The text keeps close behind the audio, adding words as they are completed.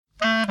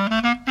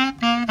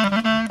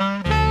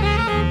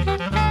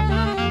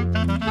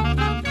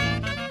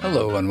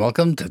Hello and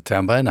welcome to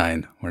 10 by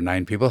 9, where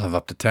 9 people have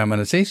up to 10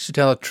 minutes each to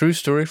tell a true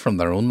story from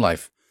their own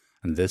life.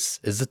 And this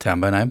is the 10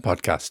 by 9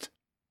 podcast.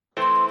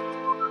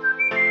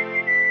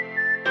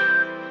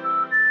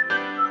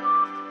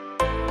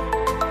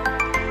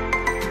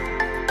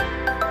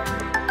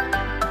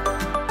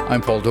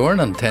 I'm Paul Dorn,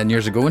 and 10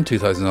 years ago in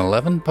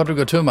 2011, Padraig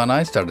Ó Tuama and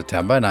I started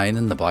 10 by 9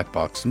 in the Black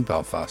Box in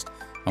Belfast,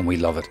 and we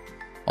love it.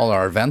 All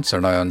our events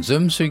are now on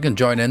Zoom, so you can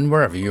join in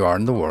wherever you are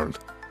in the world.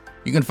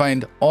 You can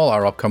find all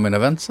our upcoming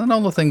events and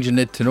all the things you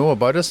need to know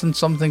about us and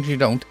some things you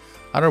don't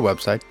at our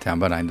website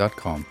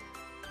 10by9.com.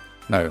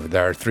 Now,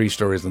 there are 3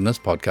 stories in this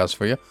podcast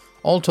for you,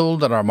 all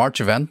told at our March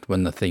event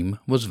when the theme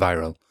was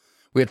viral.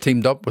 We had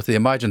teamed up with the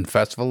Imagine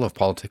Festival of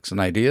Politics and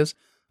Ideas,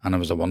 and it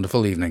was a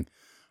wonderful evening.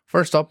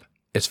 First up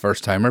is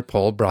first-timer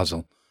Paul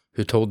Brazel,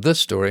 who told this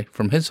story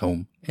from his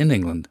home in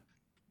England.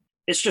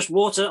 It's just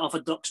water off a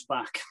duck's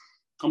back.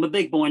 I'm a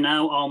big boy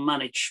now, I'll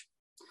manage.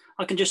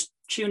 I can just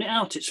tune it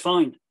out, it's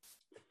fine.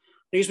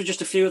 These were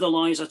just a few of the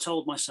lies I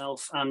told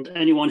myself and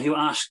anyone who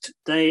asked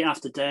day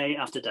after day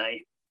after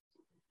day.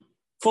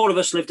 4 of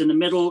us lived in the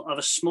middle of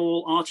a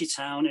small arty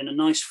town in a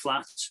nice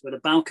flat with a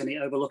balcony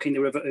overlooking the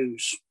River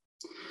Ouse.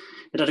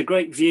 It had a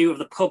great view of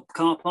the pub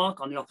car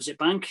park on the opposite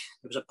bank.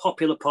 It was a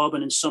popular pub,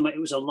 and in summer it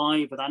was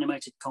alive with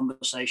animated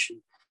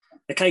conversation,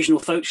 occasional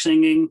folk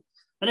singing,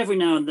 and every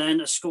now and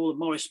then a school of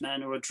Morris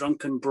men or a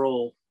drunken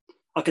brawl.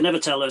 I can never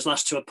tell those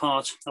last 2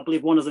 apart. I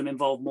believe one of them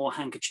involved more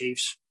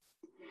handkerchiefs.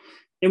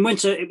 In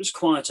winter, it was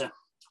quieter,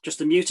 just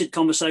the muted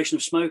conversation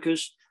of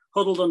smokers,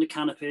 huddled under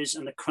canopies,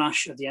 and the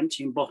crash of the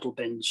emptying bottle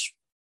bins.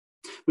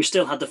 We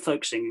still had the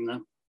folk singing,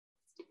 though.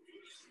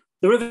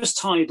 The river's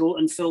tidal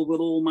and filled with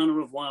all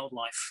manner of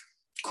wildlife.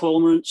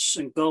 Cormorants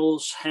and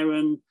gulls,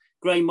 heron,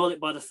 grey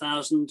mullet by the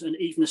thousand, and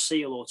even a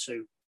seal or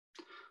 2.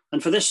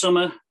 And for this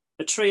summer,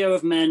 a trio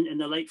of men in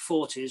their late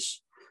 40s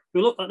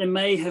who looked like they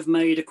may have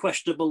made a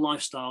questionable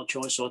lifestyle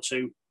choice or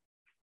 2.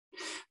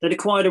 They'd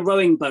acquired a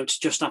rowing boat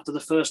just after the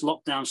first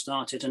lockdown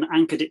started and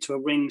anchored it to a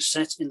ring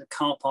set in the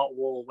car park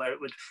wall where it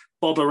would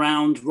bob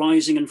around,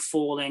 rising and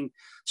falling,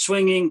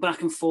 swinging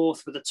back and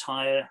forth with the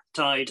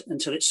tide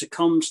until it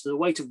succumbed to the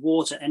weight of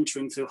water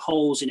entering through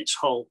holes in its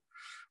hull,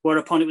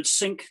 whereupon it would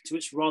sink to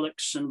its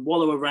rowlocks and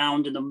wallow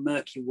around in the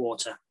murky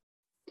water.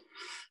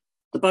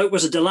 The boat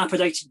was a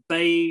dilapidated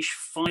beige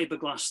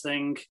fiberglass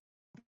thing.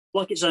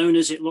 Like its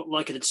owners, it looked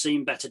like it had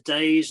seen better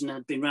days and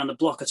had been round the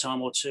block a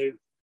time or 2.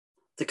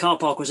 The car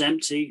park was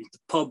empty, the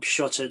pub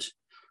shuttered,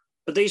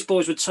 but these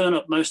boys would turn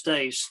up most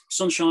days,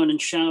 sunshine and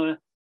shower,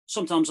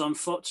 sometimes on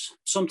foot,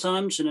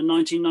 sometimes in a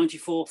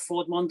 1994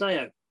 Ford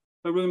Mondeo,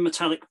 maroon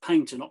metallic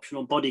paint and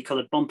optional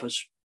body-coloured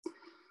bumpers,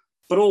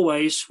 but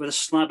always with a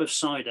slab of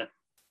cider.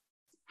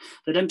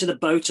 They'd empty the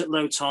boat at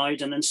low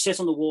tide and then sit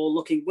on the wall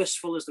looking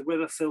wistful as the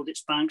river filled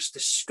its banks,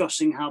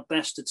 discussing how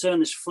best to turn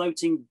this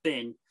floating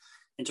bin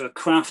into a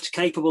craft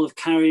capable of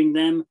carrying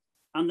them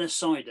and their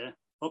cider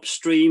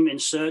upstream in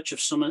search of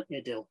summer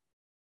idyll.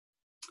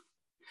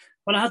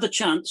 When I had the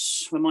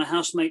chance, when my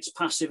housemates'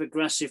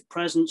 passive-aggressive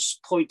presence,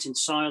 point in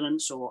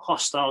silence, or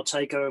hostile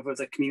takeover of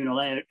the communal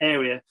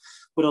area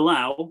would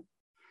allow,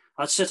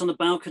 I'd sit on the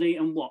balcony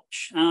and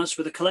watch as,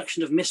 with a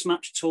collection of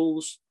mismatched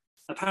tools,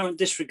 apparent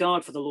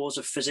disregard for the laws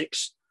of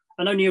physics,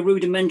 and only a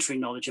rudimentary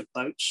knowledge of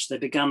boats, they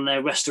began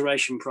their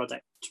restoration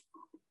project.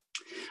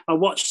 I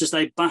watched as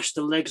they bashed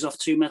the legs off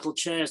 2 metal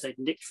chairs they'd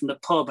nicked from the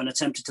pub and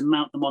attempted to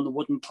mount them on the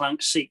wooden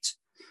plank seat,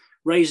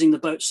 raising the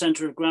boat's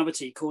centre of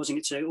gravity, causing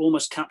it to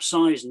almost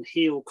capsize and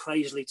heel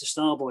crazily to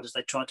starboard as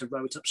they tried to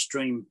row it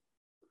upstream.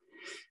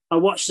 I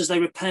watched as they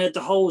repaired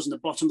the holes in the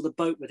bottom of the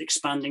boat with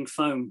expanding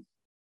foam.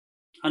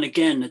 And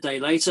again, a day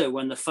later,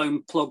 when the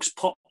foam plugs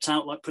popped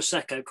out like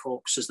Prosecco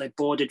corks as they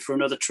boarded for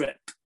another trip.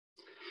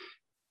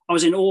 I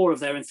was in awe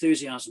of their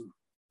enthusiasm.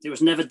 It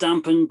was never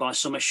dampened by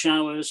summer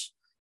showers,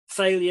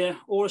 failure,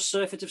 or a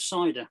surfeit of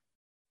cider.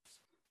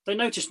 They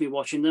noticed me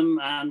watching them,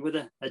 and with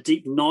a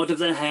deep nod of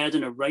their head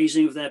and a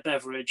raising of their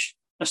beverage,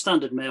 a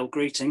standard male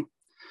greeting,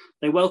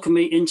 they welcomed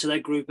me into their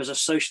group as a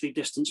socially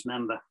distanced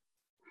member.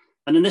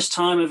 And in this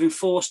time of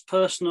enforced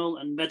personal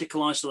and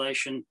medical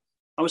isolation,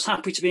 I was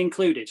happy to be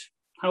included,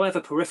 however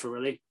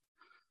peripherally.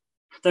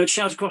 They would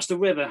shout across the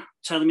river,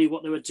 telling me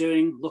what they were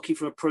doing, looking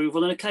for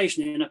approval, and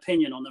occasionally an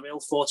opinion on their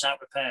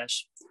ill-thought-out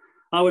repairs.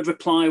 I would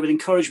reply with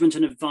encouragement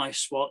and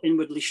advice while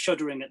inwardly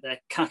shuddering at their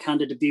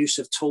cack-handed abuse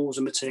of tools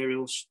and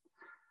materials.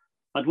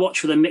 I'd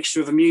watch with a mixture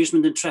of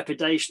amusement and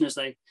trepidation as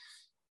they,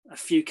 a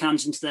few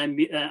cans into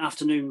their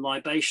afternoon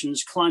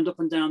libations, climbed up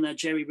and down their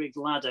jerry-rigged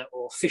ladder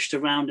or fished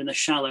around in the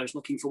shallows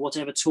looking for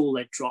whatever tool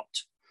they'd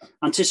dropped,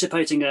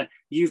 anticipating a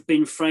 "you've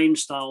been framed"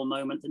 style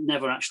moment that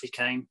never actually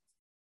came.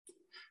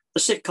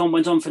 The sitcom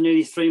went on for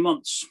nearly 3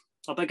 months.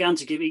 I began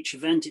to give each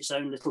event its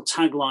own little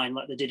tagline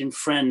like they did in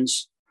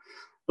Friends.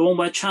 The one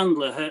where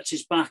Chandler hurts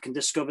his back and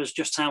discovers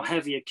just how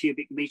heavy a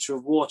cubic metre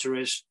of water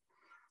is.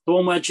 The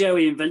one where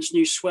Joey invents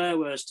new swear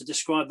words to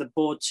describe the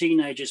bored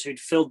teenagers who'd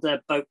filled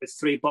their boat with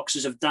 3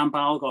 boxes of damp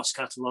Argos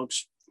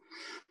catalogues.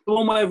 The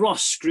one where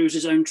Ross screws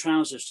his own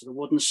trousers to the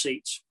wooden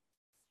seat.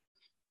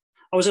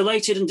 I was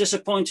elated and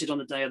disappointed on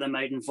the day of their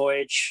maiden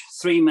voyage.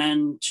 3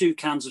 men, 2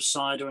 cans of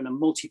cider and a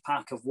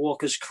multi-pack of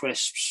Walker's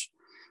crisps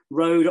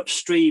rowed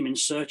upstream in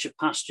search of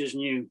pastures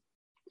new.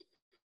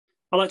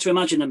 I like to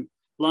imagine them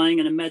lying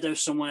in a meadow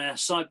somewhere,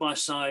 side by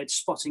side,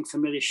 spotting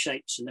familiar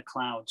shapes in the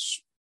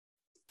clouds.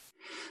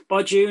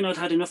 By June, I'd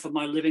had enough of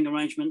my living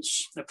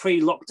arrangements. A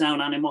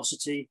pre-lockdown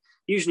animosity,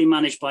 usually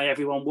managed by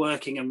everyone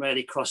working and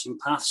rarely crossing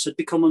paths, had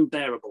become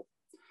unbearable.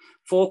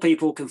 4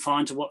 people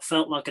confined to what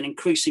felt like an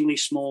increasingly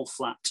small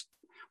flat.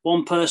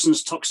 One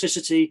person's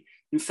toxicity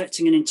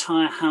infecting an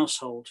entire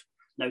household.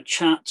 No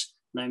chat,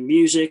 no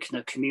music,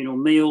 no communal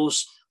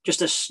meals,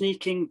 just a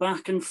sneaking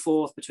back and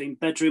forth between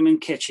bedroom and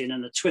kitchen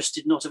and the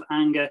twisted knot of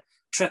anger,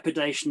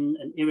 trepidation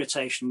and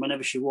irritation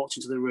whenever she walked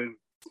into the room.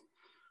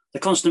 The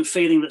constant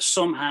feeling that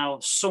somehow,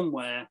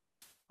 somewhere,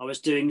 I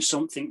was doing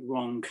something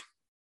wrong.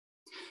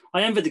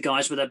 I envied the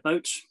guys with their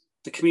boat,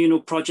 the communal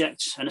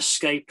project, an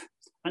escape,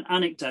 an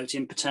anecdote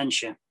in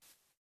potentia.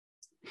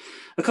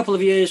 A couple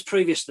of years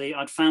previously,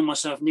 I'd found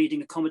myself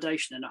needing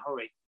accommodation in a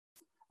hurry.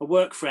 A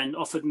work friend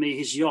offered me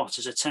his yacht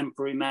as a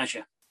temporary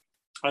measure.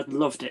 I'd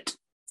loved it.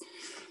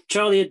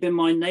 Charlie had been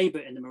my neighbour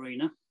in the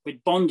marina.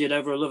 We'd bonded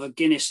over a love of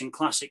Guinness and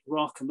classic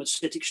rock and would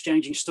sit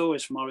exchanging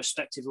stories from our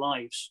respective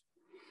lives.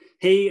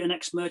 He, an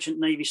ex-merchant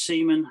Navy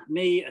seaman,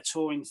 me, a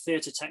touring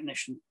theatre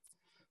technician.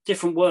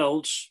 Different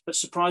worlds, but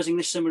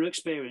surprisingly similar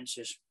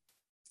experiences.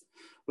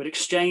 We'd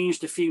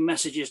exchanged a few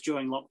messages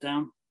during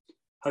lockdown.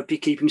 Hope you're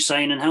keeping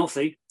sane and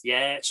healthy.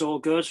 Yeah, it's all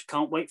good.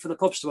 Can't wait for the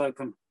pubs to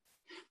open.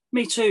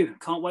 Me too.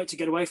 Can't wait to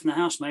get away from the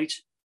house,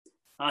 mate.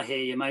 I hear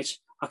you, mate.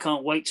 I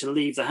can't wait to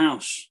leave the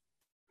house.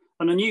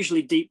 An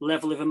unusually deep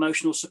level of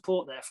emotional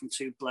support there from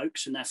 2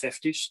 blokes in their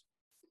 50s.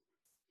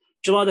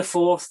 July the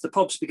 4th, the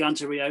pubs began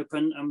to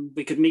reopen and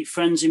we could meet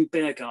friends in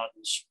beer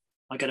gardens.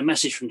 I get a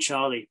message from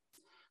Charlie.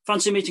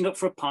 Fancy meeting up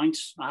for a pint?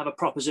 I have a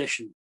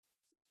proposition.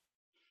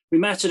 We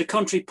met at a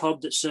country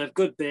pub that served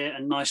good beer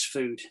and nice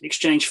food,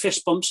 exchanged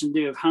fist bumps in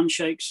lieu of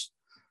handshakes,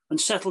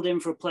 and settled in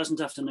for a pleasant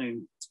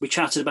afternoon. We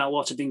chatted about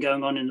what had been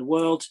going on in the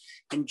world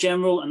in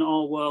general and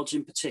our worlds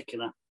in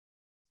particular.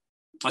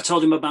 I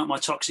told him about my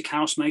toxic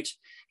housemate.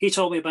 He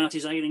told me about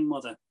his ailing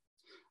mother.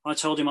 I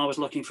told him I was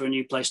looking for a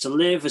new place to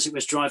live as it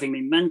was driving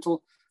me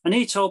mental, and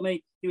he told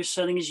me he was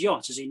selling his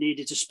yacht as he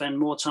needed to spend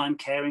more time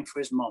caring for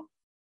his mum.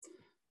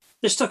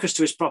 This took us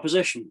to his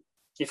proposition.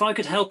 If I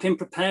could help him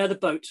prepare the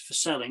boat for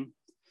selling,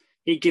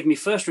 he'd give me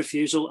first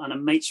refusal and a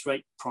mate's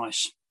rate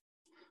price.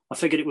 I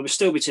figured it would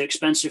still be too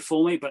expensive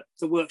for me, but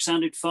the work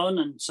sounded fun,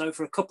 and so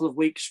for a couple of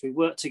weeks we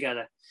worked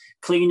together,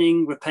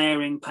 cleaning,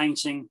 repairing,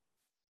 painting.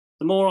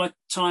 The more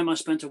time I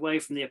spent away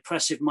from the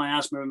oppressive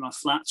miasma in my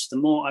flats, the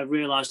more I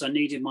realised I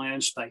needed my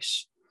own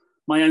space,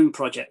 my own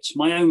project,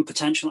 my own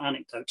potential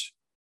anecdote.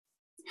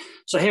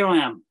 So here I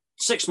am,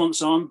 6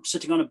 months on,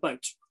 sitting on a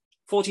boat,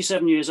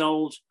 47 years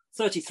old,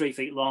 33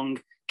 feet long,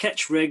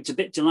 ketch rigged, a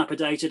bit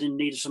dilapidated and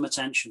needed some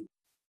attention.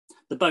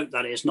 The boat,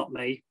 that is, not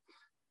me.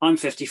 I'm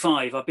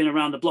 55. I've been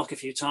around the block a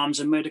few times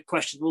and made a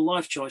questionable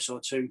life choice or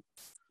two,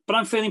 but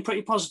I'm feeling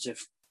pretty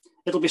positive.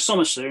 It'll be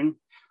summer soon.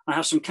 I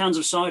have some cans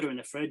of cider in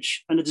the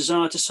fridge and a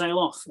desire to sail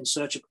off in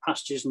search of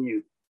pastures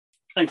new.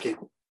 Thank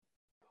you.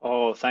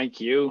 Oh,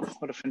 thank you.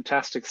 What a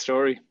fantastic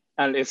story.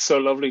 And it's so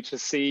lovely to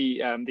see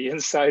the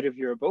inside of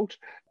your boat.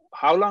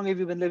 How long have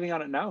you been living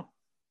on it now?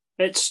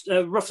 It's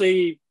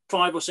roughly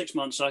 5 or 6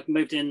 months. I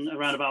moved in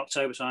around about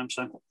October time.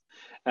 So,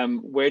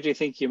 where do you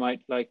think you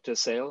might like to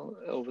sail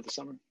over the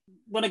summer?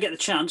 When I get the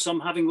chance, I'm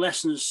having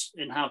lessons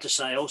in how to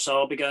sail. So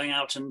I'll be going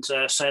out and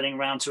sailing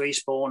around to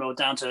Eastbourne or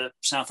down to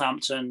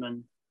Southampton.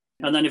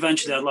 And then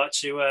eventually I'd like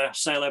to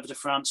sail over to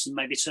France and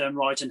maybe turn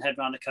right and head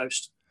round the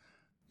coast.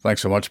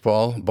 Thanks so much,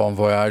 Paul. Bon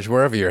voyage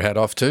wherever you head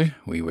off to.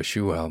 We wish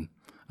you well.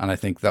 And I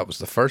think that was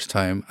the first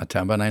time a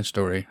 10x9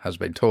 story has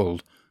been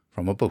told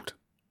from a boat.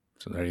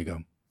 So there you go.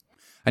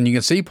 And you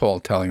can see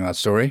Paul telling that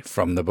story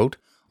from the boat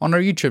on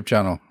our YouTube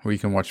channel, where you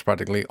can watch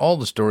practically all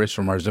the stories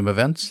from our Zoom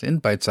events in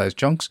bite-sized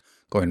chunks,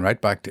 going right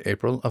back to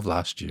April of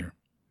last year.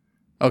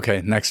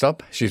 Okay, next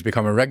up, she's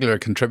become a regular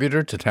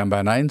contributor to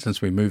 10x9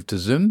 since we moved to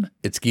Zoom.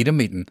 It's Gita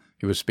Meaton,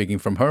 who was speaking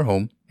from her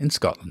home in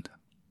Scotland.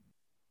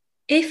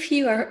 If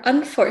you are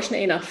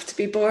unfortunate enough to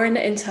be born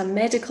into a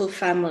medical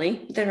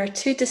family, there are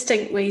 2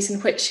 distinct ways in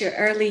which your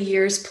early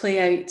years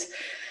play out,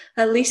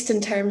 at least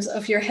in terms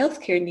of your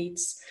healthcare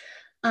needs.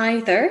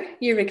 Either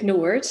you're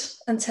ignored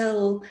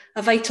until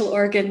a vital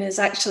organ is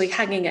actually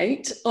hanging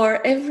out,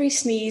 or every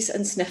sneeze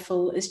and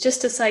sniffle is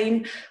just a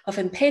sign of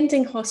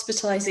impending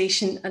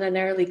hospitalisation and an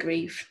early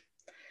grave.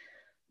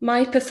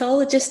 My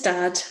pathologist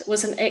dad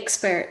was an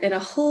expert in a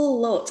whole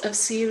lot of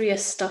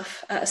serious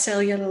stuff at a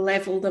cellular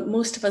level that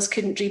most of us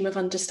couldn't dream of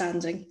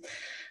understanding.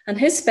 And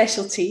his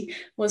specialty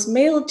was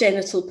male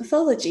genital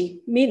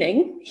pathology,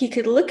 meaning he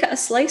could look at a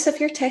slice of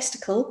your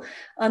testicle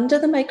under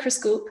the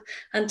microscope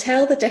and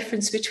tell the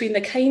difference between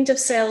the kind of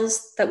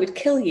cells that would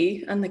kill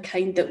you and the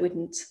kind that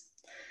wouldn't.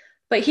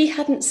 But he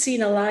hadn't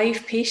seen a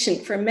live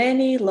patient for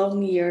many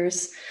long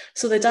years,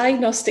 so the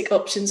diagnostic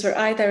options were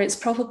either it's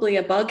probably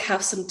a bug,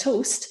 have some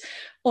toast,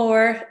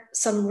 or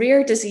some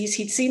rare disease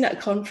he'd seen at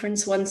a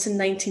conference once in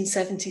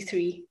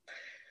 1973.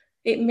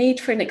 It made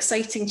for an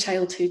exciting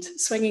childhood,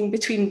 swinging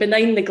between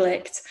benign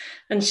neglect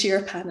and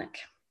sheer panic.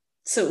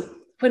 So,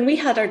 when we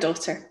had our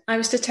daughter, I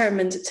was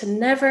determined to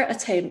never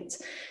attempt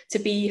to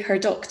be her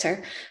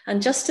doctor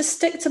and just to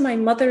stick to my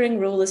mothering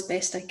role as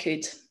best I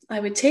could. I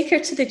would take her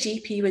to the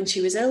GP when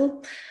she was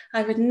ill,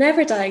 I would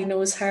never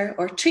diagnose her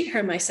or treat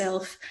her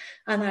myself,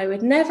 and I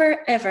would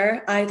never,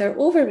 ever either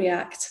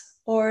overreact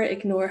or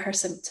ignore her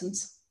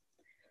symptoms.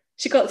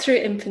 She got through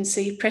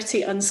infancy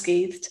pretty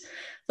unscathed,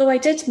 though I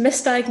did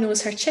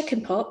misdiagnose her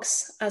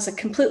chickenpox as a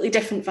completely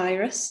different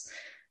virus.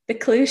 The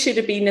clue should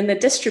have been in the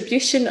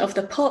distribution of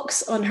the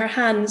pox on her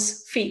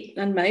hands, feet,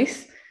 and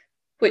mouth,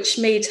 which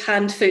made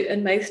hand, foot,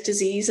 and mouth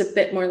disease a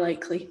bit more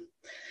likely.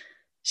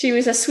 She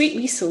was a sweet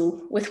wee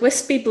soul with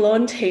wispy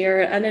blonde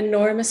hair and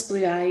enormous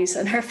blue eyes,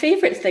 and her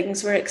favourite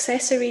things were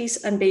accessories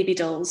and baby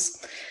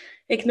dolls,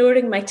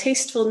 ignoring my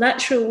tasteful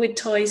natural wood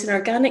toys and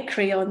organic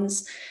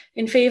crayons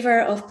in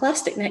favour of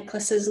plastic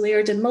necklaces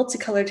layered in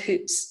multicoloured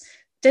hoops,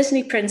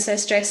 Disney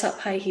princess dress-up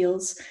high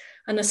heels,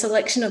 and a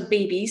selection of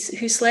babies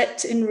who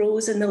slept in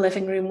rows in the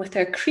living room with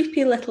their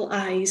creepy little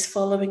eyes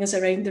following us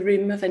around the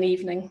room of an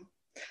evening.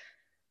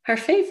 Her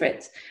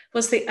favourite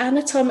was the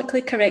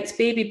anatomically correct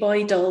baby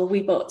boy doll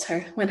we bought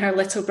her when her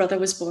little brother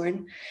was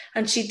born,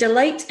 and she'd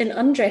delight in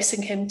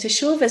undressing him to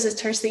show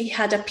visitors that he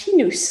had a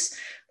penis,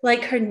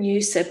 like her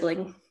new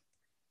sibling.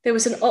 There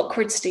was an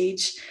awkward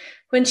stage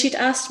when she'd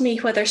asked me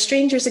whether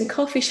strangers in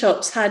coffee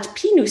shops had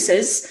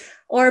penises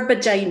or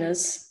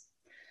vaginas.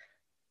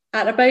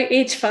 At about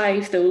age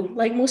 5, though,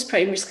 like most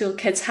primary school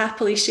kids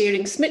happily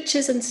sharing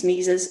smooches and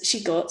sneezes,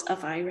 she got a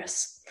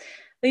virus.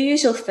 The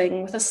usual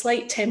thing, with a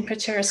slight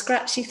temperature, a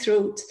scratchy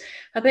throat,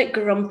 a bit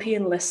grumpy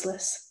and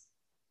listless.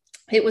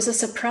 It was a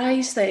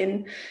surprise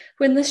then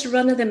when this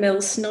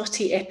run-of-the-mill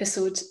snotty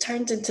episode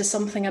turned into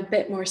something a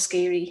bit more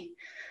scary.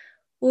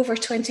 Over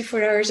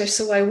 24 hours or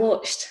so I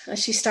watched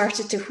as she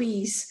started to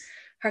wheeze.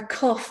 Her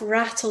cough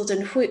rattled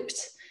and whooped.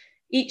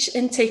 Each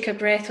intake of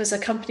breath was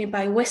accompanied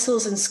by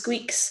whistles and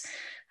squeaks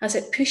as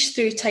it pushed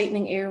through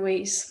tightening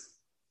airways.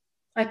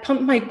 I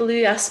pumped my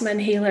blue asthma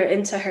inhaler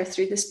into her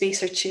through the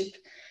spacer tube.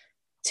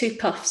 2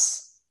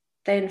 puffs,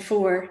 then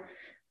 4,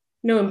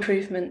 no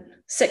improvement.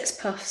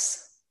 6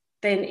 puffs,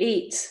 then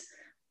 8,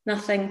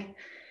 nothing.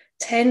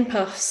 10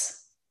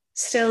 puffs,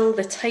 still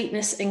the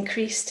tightness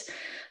increased,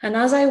 and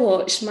as I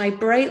watched, my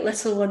bright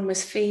little one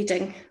was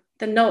fading.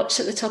 The notch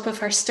at the top of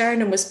her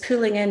sternum was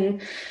pulling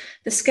in,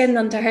 the skin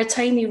under her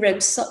tiny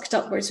ribs sucked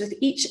upwards with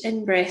each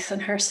in-breath,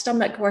 and her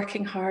stomach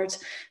working hard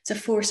to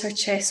force her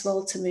chest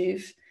wall to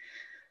move.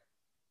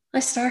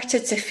 I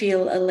started to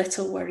feel a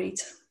little worried.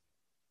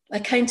 I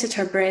counted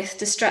her breath,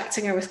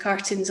 distracting her with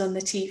cartoons on the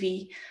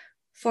TV.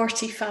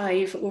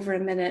 45 over a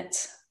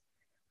minute.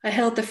 I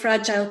held the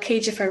fragile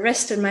cage of her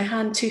wrist in my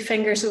hand, 2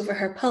 fingers over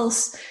her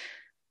pulse.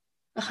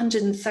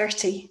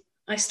 130.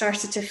 I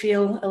started to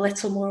feel a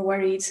little more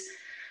worried.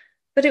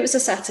 But it was a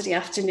Saturday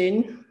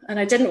afternoon, and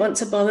I didn't want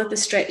to bother the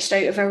stretched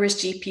out of hours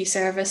GP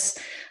service,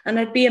 and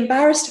I'd be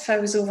embarrassed if I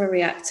was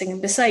overreacting,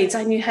 and besides,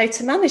 I knew how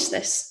to manage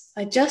this.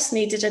 I just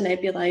needed a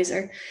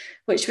nebulizer,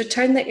 which would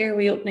turn the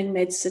airway opening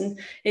medicine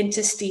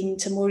into steam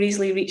to more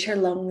easily reach her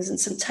lungs, and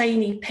some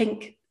tiny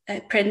pink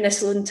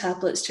prednisolone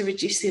tablets to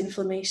reduce the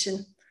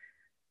inflammation.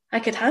 I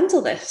could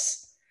handle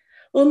this.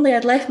 Only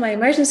I'd left my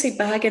emergency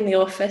bag in the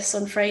office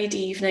on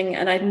Friday evening,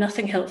 and I'd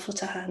nothing helpful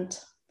to hand.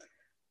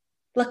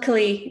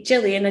 Luckily,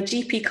 Gillian, a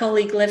GP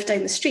colleague, lived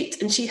down the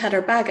street, and she had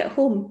her bag at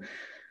home.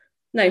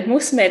 Now,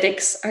 most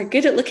medics are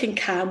good at looking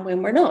calm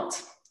when we're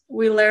not.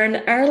 We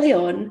learn early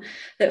on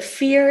that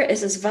fear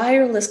is as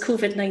viral as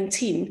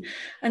COVID-19,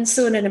 and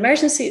so in an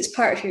emergency, it's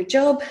part of your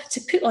job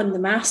to put on the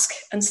mask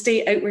and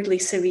stay outwardly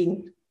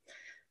serene.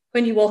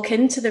 When you walk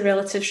into the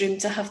relatives' room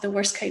to have the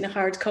worst kind of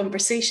hard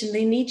conversation,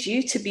 they need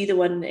you to be the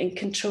one in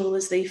control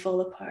as they fall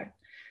apart.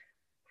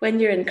 When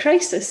you're in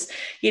crisis,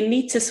 you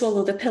need to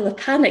swallow the pill of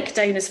panic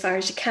down as far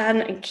as you can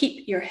and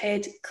keep your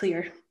head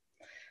clear.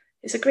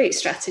 It's a great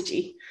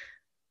strategy,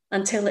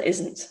 until it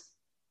isn't.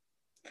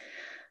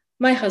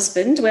 My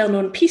husband,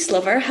 well-known peace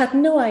lover, had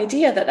no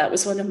idea that that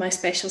was one of my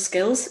special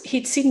skills.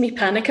 He'd seen me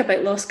panic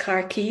about lost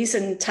car keys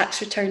and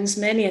tax returns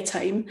many a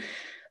time,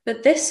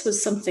 but this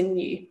was something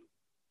new.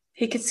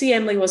 He could see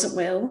Emily wasn't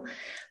well,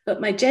 but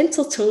my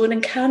gentle tone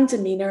and calm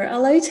demeanour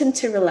allowed him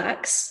to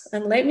relax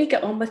and let me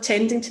get on with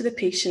tending to the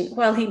patient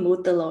while he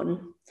mowed the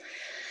lawn.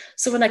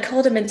 So when I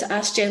called him in to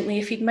ask gently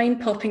if he'd mind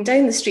popping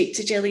down the street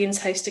to Gillian's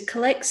house to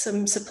collect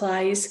some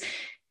supplies,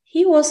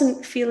 he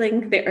wasn't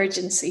feeling the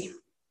urgency.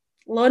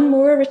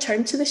 Lawnmower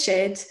returned to the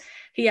shed,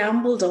 he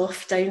ambled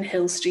off down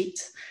Hill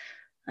Street,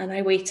 and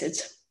I waited.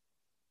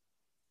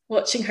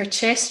 Watching her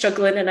chest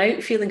struggle in and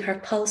out, feeling her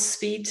pulse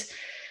speed,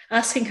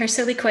 asking her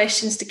silly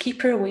questions to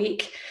keep her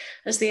awake,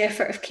 as the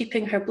effort of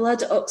keeping her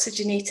blood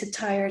oxygenated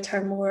tired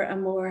her more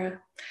and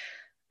more.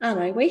 And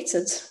I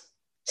waited.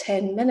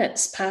 10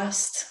 minutes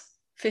passed,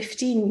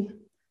 15,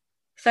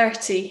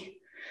 30.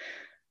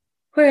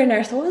 Where on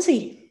earth was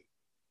he?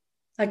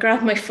 I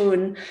grabbed my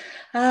phone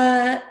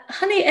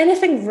Honey,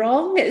 anything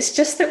wrong? It's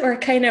just that we're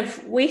kind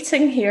of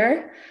waiting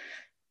here.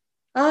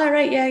 Ah,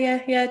 right,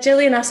 yeah.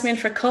 Gillian asked me in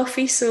for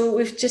coffee, so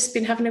we've just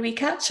been having a wee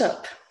catch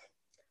up.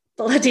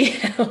 Bloody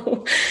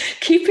hell.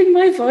 Keeping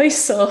my voice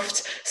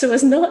soft so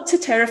as not to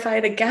terrify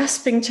the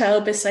gasping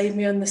child beside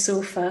me on the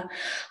sofa.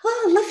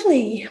 Oh,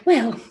 lovely.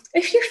 Well,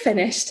 if you're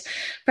finished,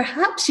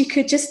 perhaps you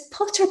could just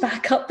potter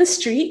back up the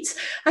street.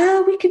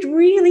 We could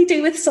really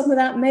do with some of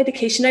that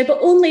medication now, but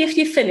only if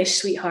you finish,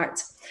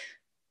 sweetheart.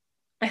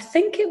 I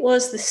think it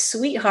was the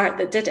sweetheart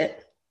that did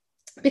it,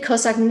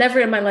 because I've never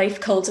in my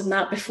life called him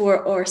that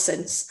before or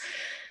since.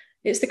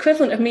 It's the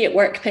equivalent of me at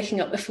work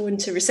picking up the phone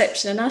to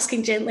reception and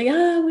asking gently,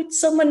 would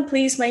someone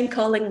please mind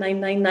calling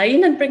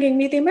 999 and bringing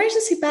me the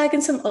emergency bag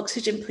and some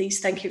oxygen, please?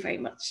 Thank you very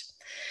much.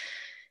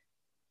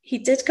 He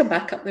did come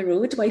back up the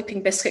road,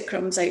 wiping biscuit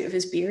crumbs out of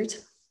his beard.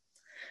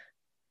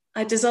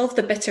 I dissolved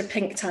the bitter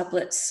pink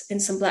tablets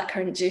in some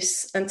blackcurrant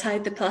juice and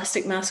tied the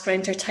plastic mask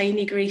around her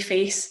tiny grey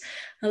face,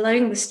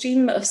 allowing the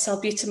stream of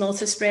salbutamol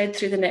to spread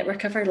through the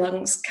network of her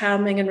lungs,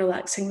 calming and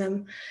relaxing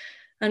them.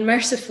 And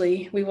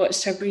mercifully, we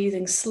watched her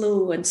breathing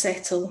slow and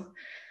settle,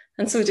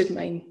 and so did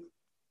mine.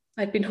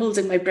 I'd been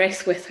holding my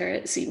breath with her,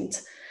 it seemed.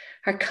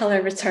 Her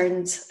colour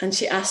returned, and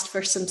she asked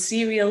for some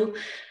cereal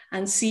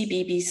and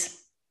CBeebies.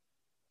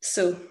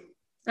 So,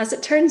 as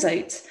it turns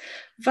out,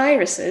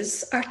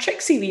 viruses are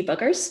tricksy wee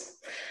buggers.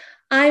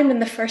 I'm in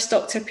the first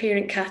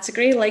doctor-parent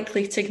category,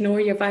 likely to ignore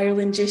your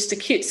viral-induced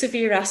acute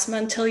severe asthma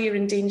until you're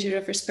in danger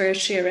of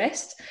respiratory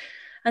arrest.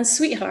 And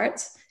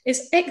sweetheart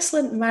is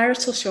excellent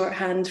marital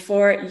shorthand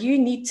for you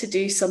need to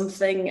do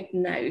something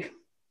now.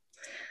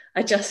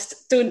 I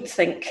just don't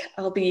think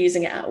I'll be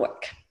using it at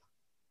work.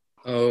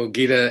 Oh,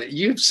 Geeta,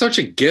 you have such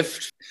a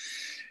gift.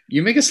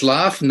 You make us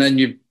laugh and then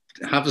you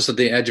have us at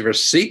the edge of our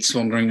seats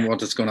wondering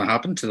what is going to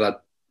happen to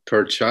that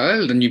poor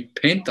child, and you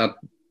paint that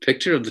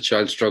picture of the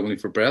child struggling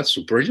for breath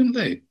so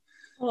brilliantly.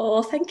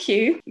 Oh, thank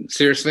you.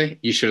 Seriously,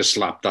 you should have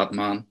slapped that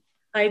man.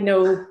 I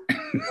know.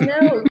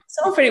 No, it's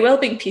all very well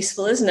being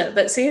peaceful, isn't it?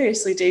 But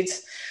seriously, dude.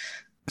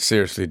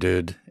 Seriously,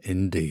 dude,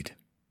 indeed.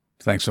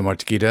 Thanks so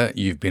much, Geeta.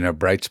 You've been a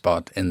bright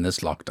spot in this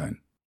lockdown.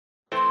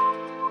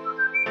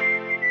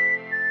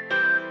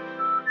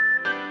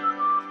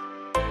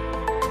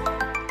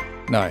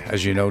 Now,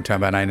 as you know, 10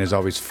 by 9 is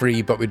always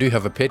free, but we do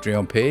have a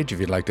Patreon page if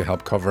you'd like to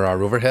help cover our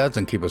overheads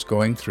and keep us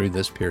going through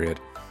this period.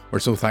 We're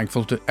so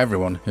thankful to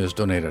everyone who has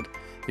donated.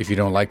 If you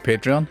don't like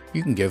Patreon,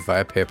 you can give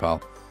via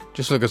PayPal.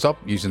 Just look us up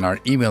using our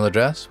email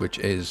address, which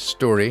is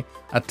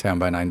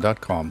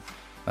story@10by9.com.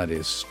 That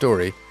is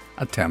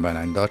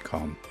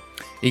story@10by9.com.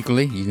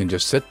 Equally, you can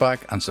just sit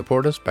back and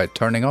support us by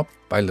turning up,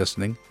 by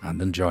listening and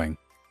enjoying.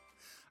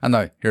 And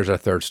now, here's our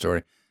third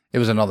story. It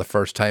was another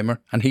first-timer,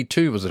 and he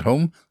too was at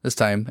home, this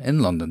time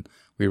in London.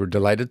 We were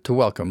delighted to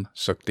welcome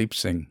Sukhdeep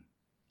Singh.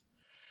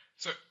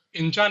 So,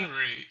 in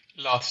January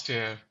last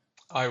year,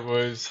 I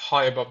was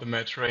high above the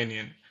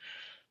Mediterranean,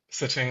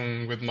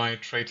 sitting with my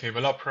tray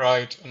table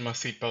upright and my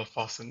seatbelt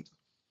fastened.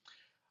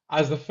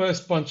 As the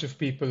first bunch of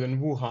people in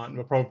Wuhan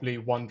were probably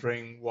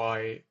wondering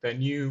why their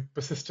new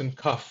persistent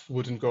cough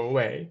wouldn't go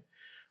away,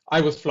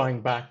 I was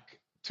flying back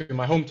to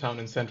my hometown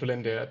in central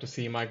India to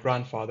see my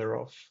grandfather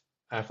off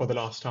for the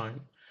last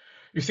time.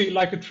 You see,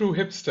 like a true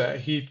hipster,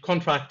 he'd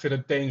contracted a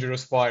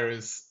dangerous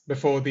virus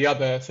before the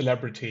other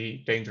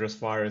celebrity dangerous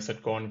virus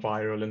had gone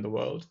viral in the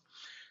world.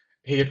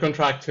 He had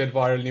contracted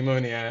viral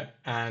pneumonia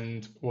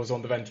and was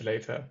on the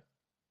ventilator.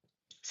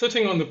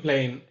 Sitting on the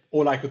plane,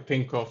 all I could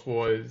think of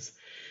was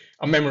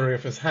a memory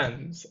of his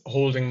hands,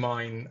 holding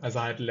mine as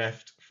I had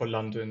left for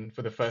London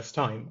for the first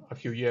time a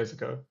few years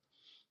ago.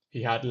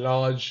 He had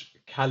large,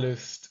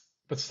 calloused,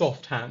 but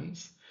soft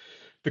hands,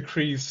 the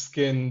creased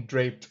skin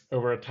draped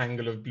over a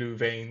tangle of blue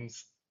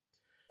veins.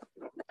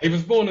 He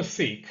was born a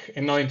Sikh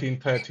in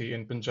 1930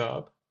 in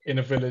Punjab, in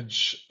a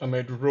village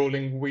amid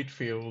rolling wheat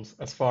fields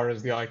as far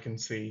as the eye can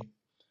see.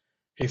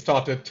 He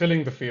started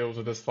tilling the fields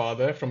with his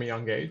father from a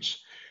young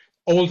age,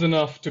 old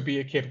enough to be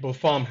a capable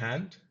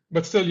farmhand,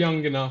 but still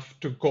young enough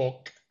to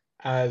gawk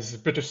as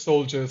British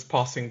soldiers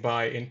passing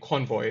by in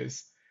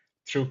convoys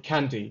threw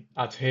candy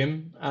at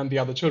him and the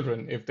other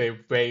children if they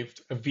waved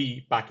a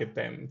V back at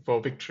them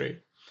for victory.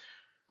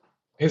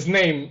 His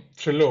name,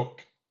 Trilok,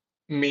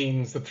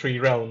 means the three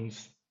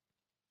realms.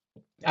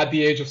 At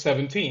the age of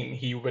 17,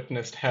 he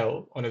witnessed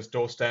hell on his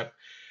doorstep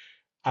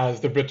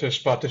as the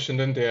British partitioned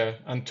India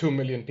and 2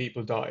 million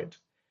people died.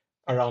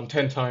 Around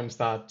 10 times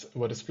that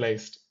were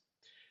displaced.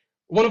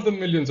 One of the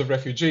millions of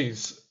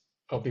refugees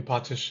of the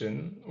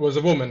partition was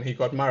a woman he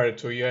got married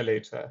to a year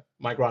later,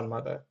 my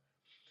grandmother.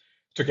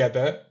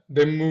 Together,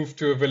 they moved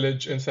to a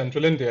village in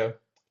central India,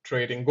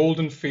 trading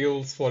golden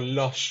fields for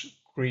lush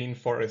green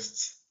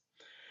forests.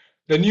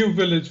 The new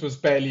village was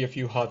barely a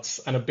few huts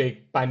and a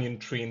big banyan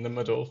tree in the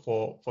middle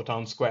for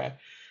town square.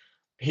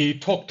 He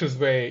talked his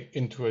way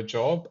into a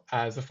job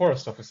as a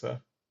forest officer.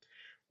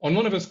 On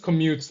one of his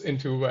commutes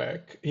into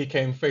work, he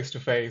came face to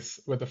face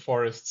with the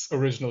forest's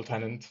original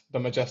tenant, the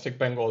majestic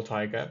Bengal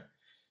tiger.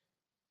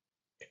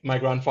 My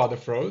grandfather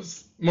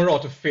froze, more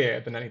out of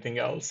fear than anything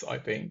else, I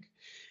think.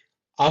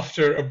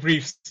 After a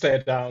brief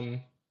stare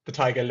down, the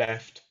tiger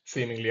left,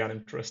 seemingly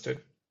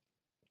uninterested.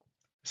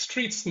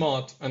 Street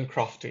smart and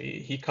crafty,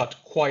 he cut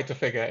quite a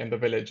figure in the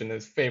village in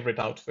his favorite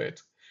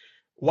outfit: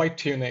 white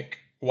tunic,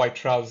 white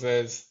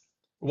trousers,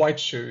 white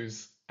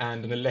shoes,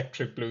 and an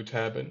electric blue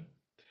turban.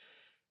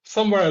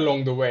 Somewhere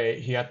along the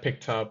way, he had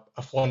picked up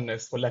a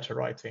fondness for letter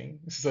writing.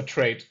 This is a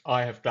trait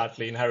I have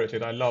gladly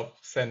inherited. I love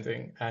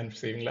sending and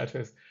receiving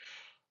letters.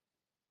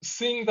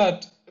 Seeing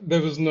that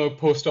there was no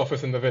post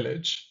office in the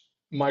village,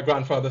 my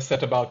grandfather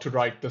set about to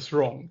right this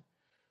wrong.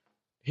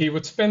 He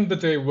would spend the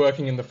day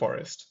working in the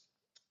forest,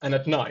 and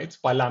at night,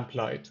 by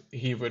lamplight,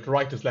 he would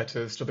write his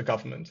letters to the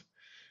government.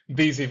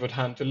 These he would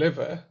hand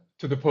deliver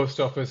to the post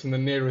office in the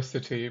nearest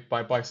city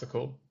by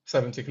bicycle,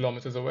 70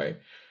 kilometers away.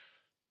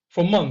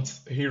 For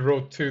months, he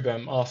wrote to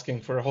them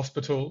asking for a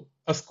hospital,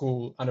 a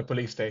school, and a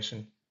police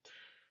station.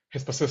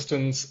 His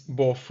persistence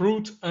bore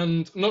fruit,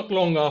 and not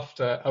long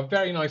after, a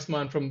very nice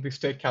man from the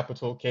state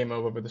capital came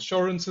over with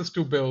assurances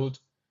to build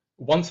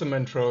one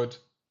cement road,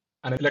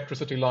 an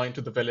electricity line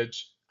to the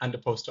village, and a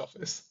post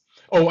office.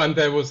 Oh, and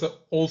there was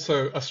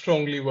also a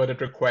strongly worded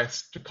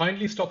request to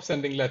kindly stop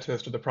sending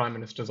letters to the Prime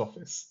Minister's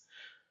office.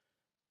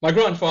 My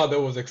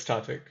grandfather was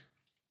ecstatic.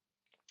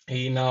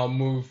 He now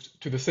moved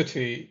to the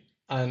city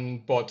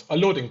and bought a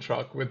loading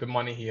truck with the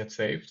money he had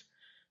saved.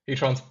 He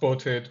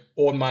transported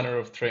all manner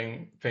of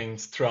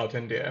things throughout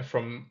India,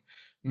 from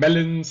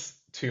melons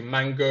to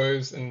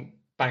mangoes and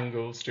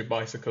bangles to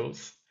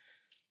bicycles.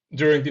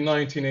 During the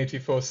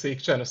 1984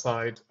 Sikh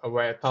genocide,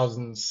 where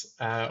thousands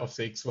of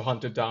Sikhs were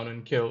hunted down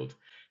and killed,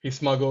 he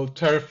smuggled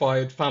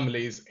terrified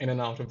families in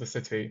and out of the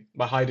city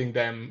by hiding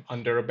them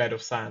under a bed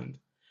of sand.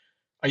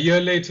 A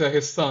year later,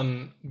 his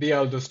son, the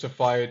eldest of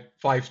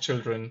five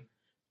children,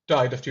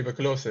 died of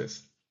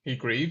tuberculosis. He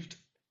grieved,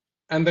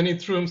 and then he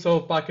threw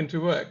himself back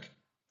into work,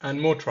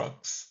 and more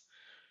trucks.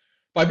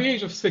 By the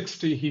age of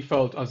 60, he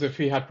felt as if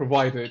he had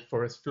provided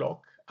for his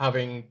flock,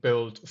 having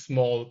built a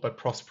small but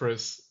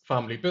prosperous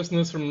family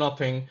business from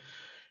nothing,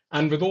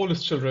 and with all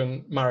his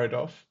children married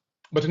off.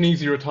 But an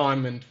easy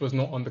retirement was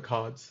not on the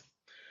cards.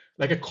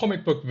 Like a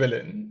comic book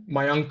villain,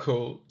 my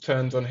uncle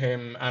turned on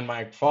him and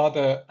my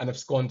father and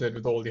absconded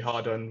with all the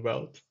hard-earned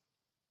wealth.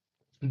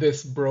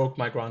 This broke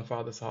my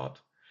grandfather's heart,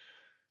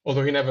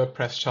 although he never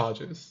pressed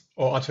charges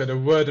or uttered a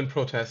word in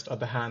protest at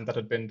the hand that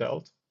had been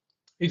dealt.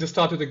 He just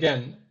started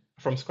again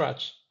from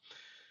scratch.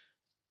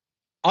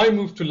 I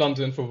moved to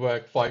London for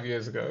work 5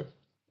 years ago,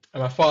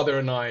 and my father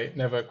and I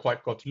never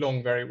quite got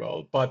along very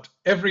well, but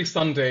every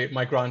Sunday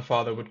my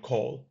grandfather would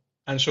call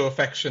and show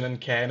affection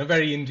and care in a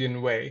very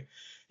Indian way.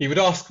 He would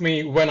ask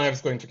me when I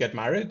was going to get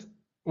married,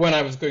 when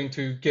I was going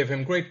to give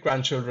him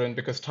great-grandchildren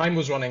because time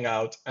was running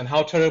out, and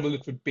how terrible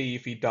it would be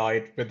if he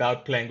died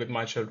without playing with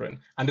my children.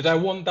 And did I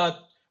want that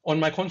on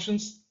my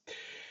conscience?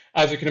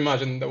 As you can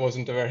imagine, that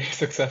wasn't a very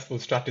successful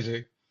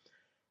strategy.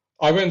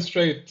 I went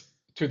straight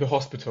to the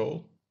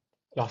hospital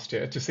last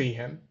year to see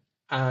him,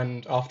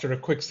 and after a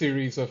quick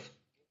series of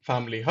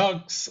family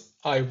hugs,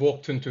 I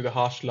walked into the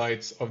harsh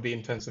lights of the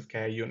intensive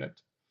care unit.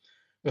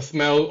 The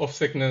smell of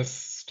sickness,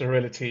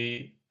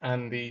 sterility,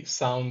 and the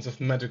sounds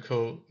of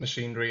medical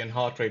machinery and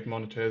heart rate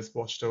monitors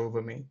washed over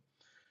me.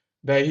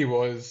 There he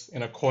was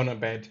in a corner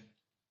bed,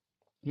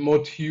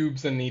 more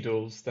tubes and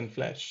needles than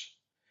flesh.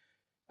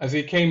 As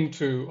he came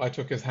to, I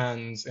took his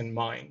hands in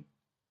mine.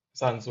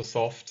 His hands were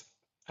soft,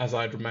 as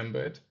I'd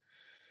remembered.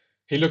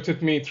 He looked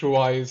at me through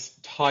eyes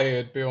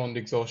tired beyond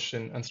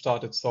exhaustion and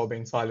started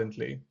sobbing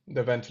silently,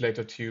 the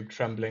ventilator tube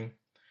trembling.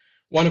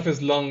 One of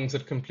his lungs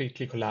had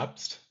completely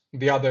collapsed.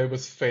 The other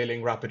was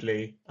failing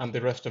rapidly, and the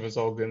rest of his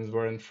organs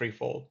were in free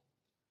fall.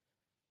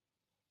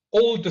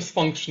 All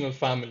dysfunctional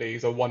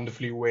families are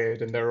wonderfully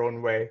weird in their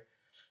own way.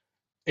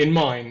 In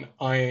mine,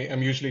 I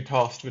am usually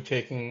tasked with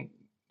taking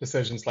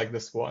decisions like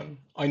this one.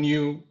 I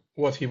knew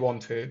what he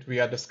wanted. We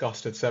had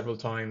discussed it several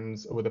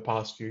times over the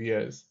past few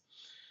years.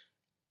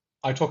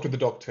 I talked to the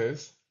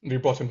doctors. We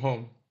brought him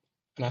home,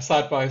 and I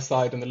sat by his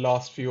side in the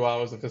last few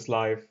hours of his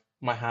life,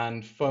 my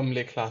hand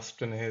firmly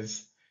clasped in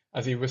his,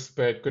 as he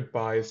whispered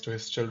goodbyes to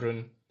his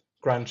children,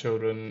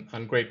 grandchildren,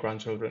 and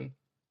great-grandchildren.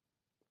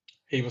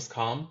 He was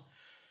calm.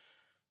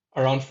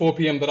 Around 4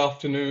 p.m. that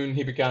afternoon,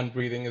 he began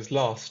breathing his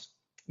last.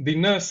 The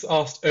nurse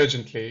asked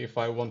urgently if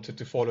I wanted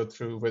to follow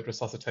through with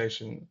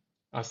resuscitation.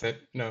 I said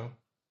no.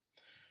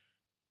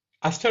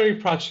 As Terry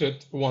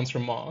Pratchett once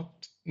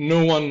remarked,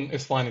 no one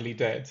is finally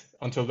dead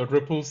until the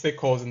ripples they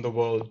cause in the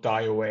world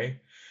die away,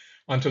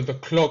 until the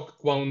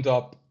clock wound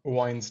up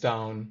winds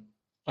down,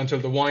 until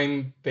the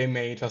wine they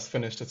made has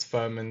finished its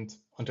ferment,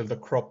 until the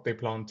crop they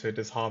planted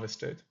is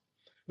harvested.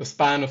 The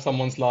span of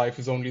someone's life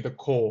is only the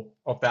core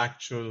of the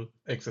actual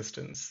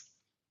existence.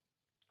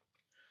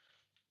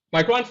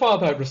 My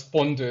grandfather had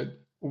responded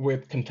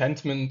with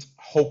contentment,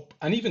 hope,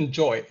 and even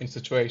joy in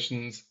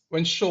situations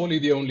when surely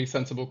the only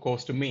sensible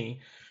course to me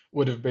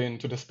would have been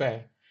to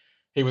despair.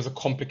 He was a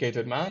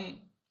complicated man.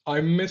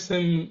 I miss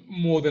him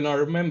more than I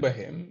remember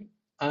him,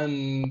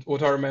 and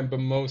what I remember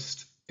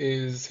most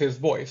is his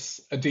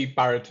voice, a deep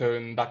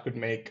baritone that could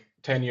make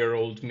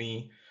 10-year-old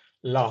me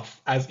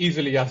laugh as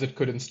easily as it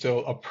could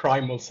instill a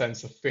primal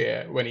sense of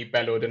fear when he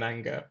bellowed in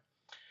anger.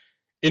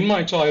 In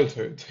my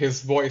childhood,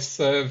 his voice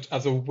served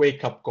as a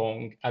wake-up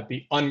gong at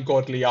the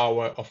ungodly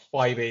hour of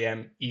 5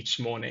 a.m. each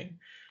morning.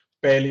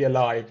 Barely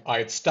alive,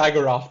 I'd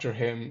stagger after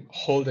him,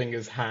 holding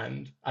his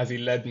hand as he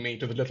led me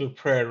to the little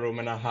prayer room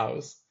in our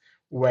house,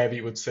 where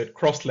we would sit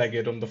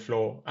cross-legged on the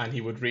floor and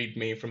he would read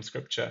me from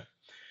scripture.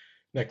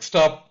 Next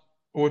up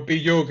would be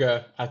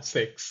yoga at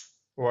 6,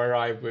 where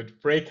I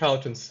would break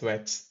out in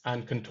sweats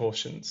and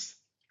contortions,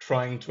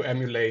 trying to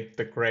emulate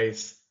the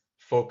grace,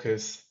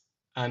 focus,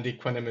 and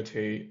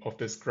equanimity of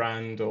this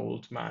grand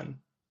old man.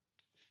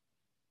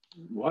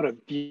 What a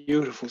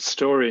beautiful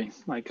story.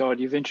 My God,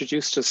 you've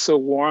introduced us so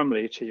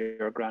warmly to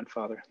your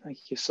grandfather.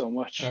 Thank you so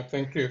much.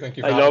 Thank you for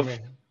having me.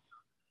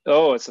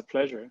 Oh, it's a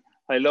pleasure.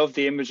 I love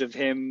the image of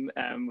him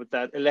with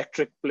that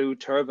electric blue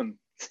turban.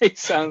 It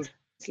sounds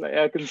like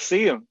I can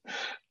see him.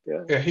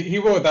 Yeah, he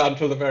wore that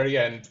until the very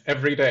end.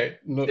 Every day,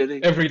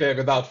 every day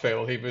without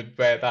fail, he would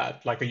wear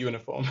that like a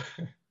uniform.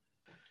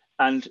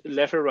 And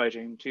letter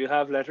writing. Do you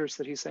have letters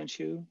that he sent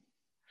you?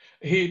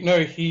 He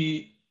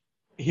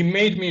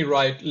made me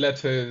write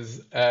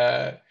letters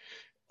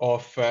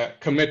of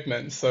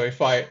commitment. So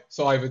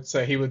I would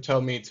say, he would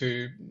tell me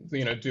to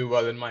do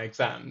well in my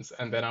exams,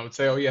 and then I would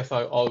say, oh yes,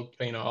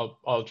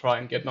 I'll try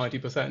and get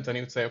 90%, and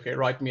he would say, okay,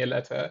 write me a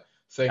letter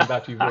saying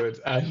that you would,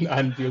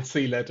 and you'll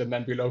seal it, and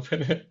then we'll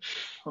open it.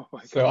 Oh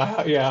my God. So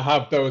I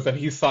have those, and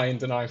he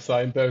signed, and I've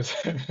signed those.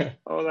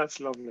 Oh, that's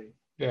lovely.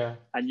 Yeah.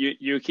 And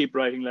you keep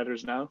writing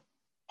letters now?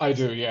 I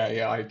do,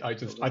 yeah.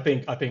 I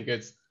think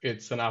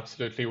it's an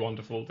absolutely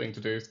wonderful thing to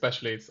do,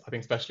 especially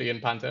in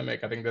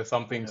pandemic. I think there's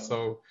something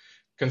so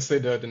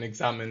considered and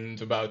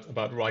examined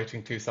about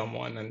writing to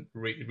someone and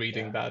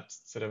reading that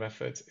sort of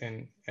effort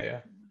in. Yeah.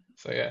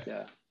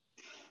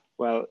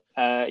 Well,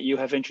 you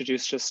have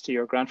introduced us to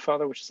your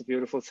grandfather, which is a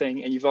beautiful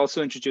thing, and you've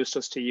also introduced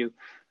us to you.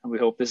 And we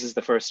hope this is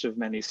the first of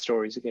many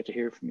stories we get to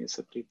hear from you.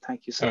 So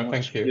thank you so much.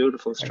 Thank you.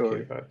 Beautiful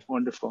story.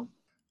 Wonderful.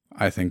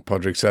 I think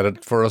Padraig said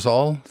it for us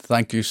all.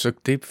 Thank you,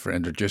 Sukhdeep, for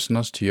introducing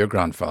us to your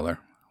grandfather.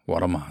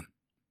 What a man.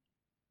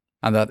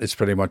 And that is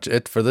pretty much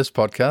it for this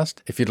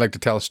podcast. If you'd like to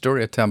tell a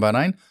story at 10 by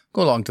 9,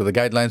 go along to the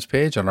guidelines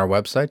page on our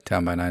website,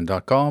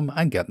 10by9.com,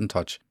 and get in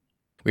touch.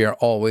 We are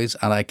always,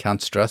 and I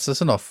can't stress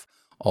this enough,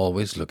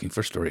 always looking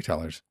for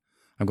storytellers.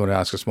 I'm going to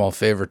ask a small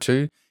favour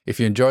too.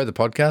 If you enjoy the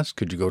podcast,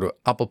 could you go to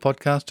Apple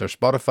Podcasts or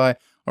Spotify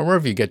or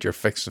wherever you get your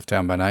fix of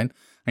 10 by 9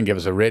 and give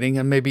us a rating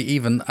and maybe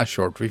even a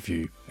short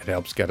review. It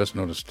helps get us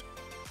noticed.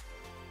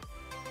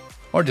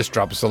 Or just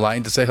drop us a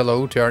line to say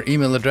hello to our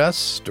email address,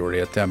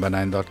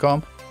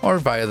 story@10by9.com, or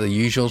via the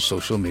usual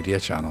social media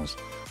channels.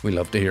 We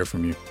love to hear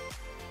from you.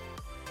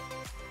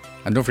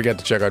 And don't forget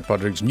to check out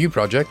Padraig's new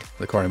project,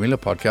 the Corrymeela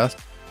Podcast,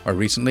 where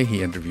recently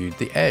he interviewed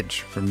The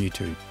Edge from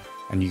U2,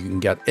 and you can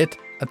get it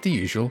at the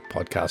usual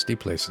podcasty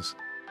places.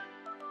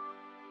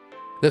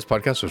 This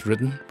podcast was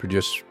written,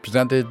 produced,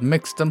 presented,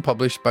 mixed and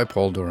published by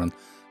Paul Doran,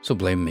 so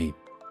blame me.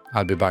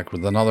 I'll be back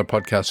with another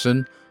podcast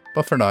soon,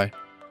 but for now,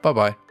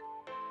 bye-bye.